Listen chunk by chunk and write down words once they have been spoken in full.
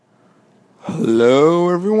Hello,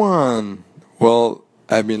 everyone. Well,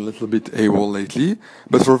 I've been a little bit AWOL lately,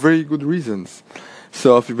 but for very good reasons.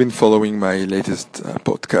 So, if you've been following my latest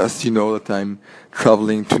podcast, you know that I'm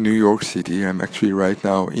traveling to New York City. I'm actually right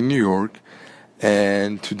now in New York,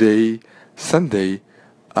 and today, Sunday,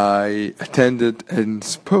 I attended and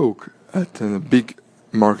spoke at a big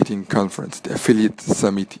marketing conference, the Affiliate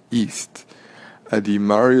Summit East, at the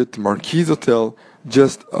Marriott Marquis Hotel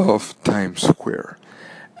just off Times Square.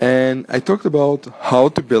 And I talked about how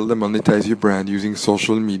to build and monetize your brand using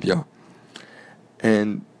social media.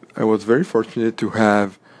 And I was very fortunate to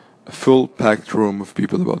have a full packed room of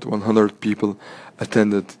people, about 100 people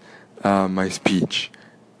attended my speech.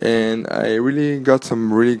 And I really got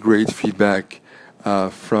some really great feedback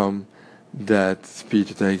from that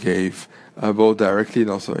speech that I gave, both directly and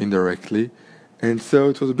also indirectly. And so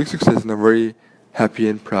it was a big success, and I'm very happy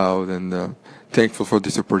and proud and thankful for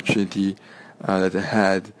this opportunity that I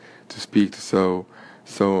had to speak to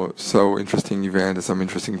so interesting event and some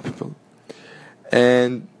interesting people.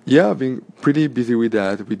 And yeah, I've been pretty busy with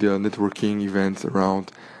that, with the networking events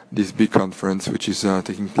around this big conference, which is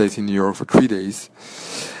taking place in New York for 3 days.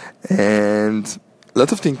 And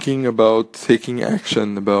lots of thinking about taking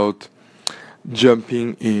action, about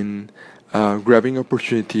jumping in, grabbing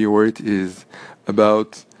opportunity where it is,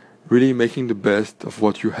 about really making the best of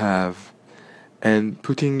what you have and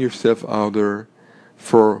putting yourself out there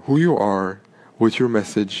for who you are, with your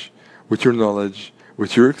message, with your knowledge,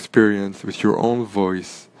 with your experience, with your own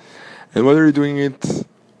voice. And whether you're doing it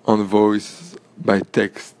on voice, by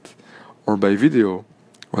text, or by video,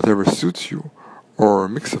 whatever suits you, or a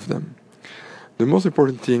mix of them. The most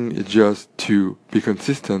important thing is just to be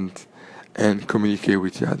consistent and communicate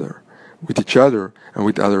with each other and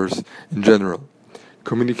with others in general.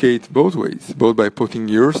 Communicate both ways, both by putting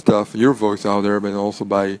your stuff, your voice out there, but also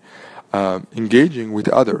by engaging with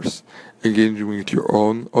others, engaging with your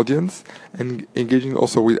own audience, and engaging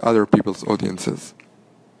also with other people's audiences.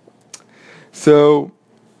 So,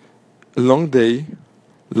 a long day,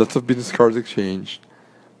 lots of business cards exchanged,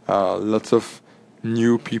 lots of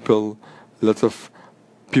new people, lots of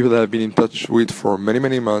people that I've been in touch with for many,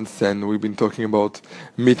 many months, and we've been talking about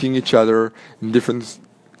meeting each other in different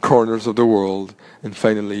corners of the world, and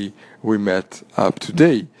finally we met up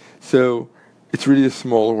today. So it's really a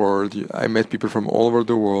small world. I met people from all over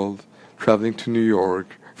the world, traveling to New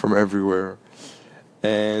York from everywhere,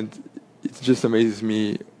 and it just amazes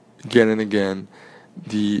me again and again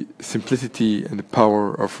the simplicity and the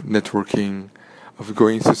power of networking, of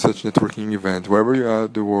going to such networking event wherever you are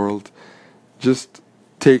in the world. Just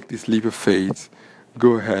take this leap of faith,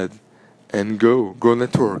 go ahead and go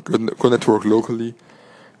network, go network locally,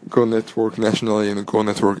 go network nationally, and go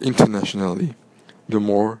network internationally. The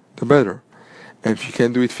more, the better. And if you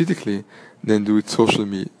can't do it physically, then do it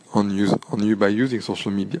socially by using social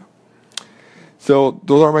media. So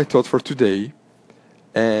those are my thoughts for today,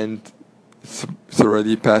 and it's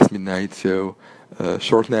already past midnight, so a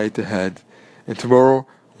short night ahead. And tomorrow,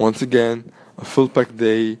 once again, a full packed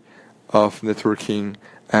day of networking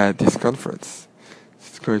at this conference.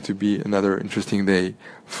 It's going to be another interesting day,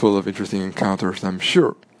 full of interesting encounters, I'm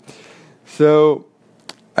sure. So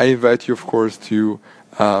I invite you, of course, to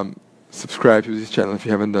subscribe to this channel if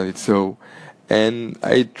you haven't done it so. And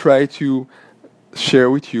I try to share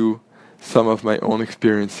with you some of my own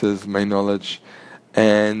experiences, my knowledge,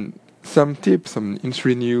 and some tips, some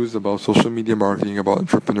industry news about social media marketing, about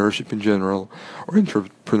entrepreneurship in general, or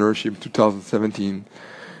entrepreneurship 2017.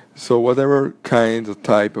 So whatever kind or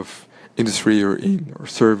type of industry you're in, or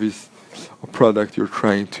service or product you're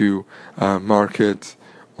trying to market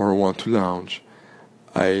or want to launch,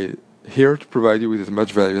 I'm here to provide you with as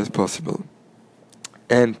much value as possible.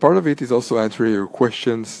 And part of it is also answering your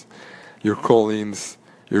questions, your call-ins,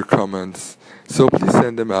 your comments. So please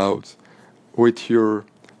send them out with your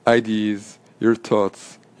ideas, your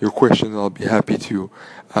thoughts, your questions. I'll be happy to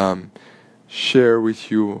share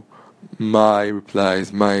with you my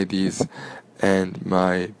replies, my ideas, and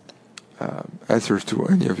my answers to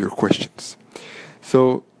any of your questions.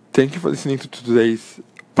 So thank you for listening to today's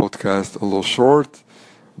podcast, a little short,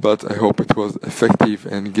 but I hope it was effective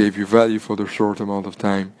and gave you value for the short amount of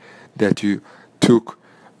time that you took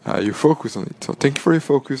your focus on it. So thank you for your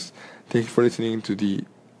focus. Thank you for listening to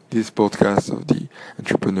this podcast of the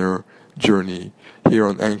entrepreneur journey here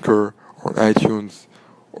on Anchor, or on iTunes,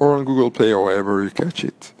 or on Google Play, or wherever you catch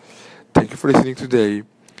it. Thank you for listening today.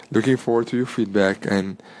 Looking forward to your feedback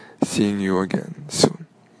and seeing you again soon.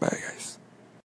 Bye, guys.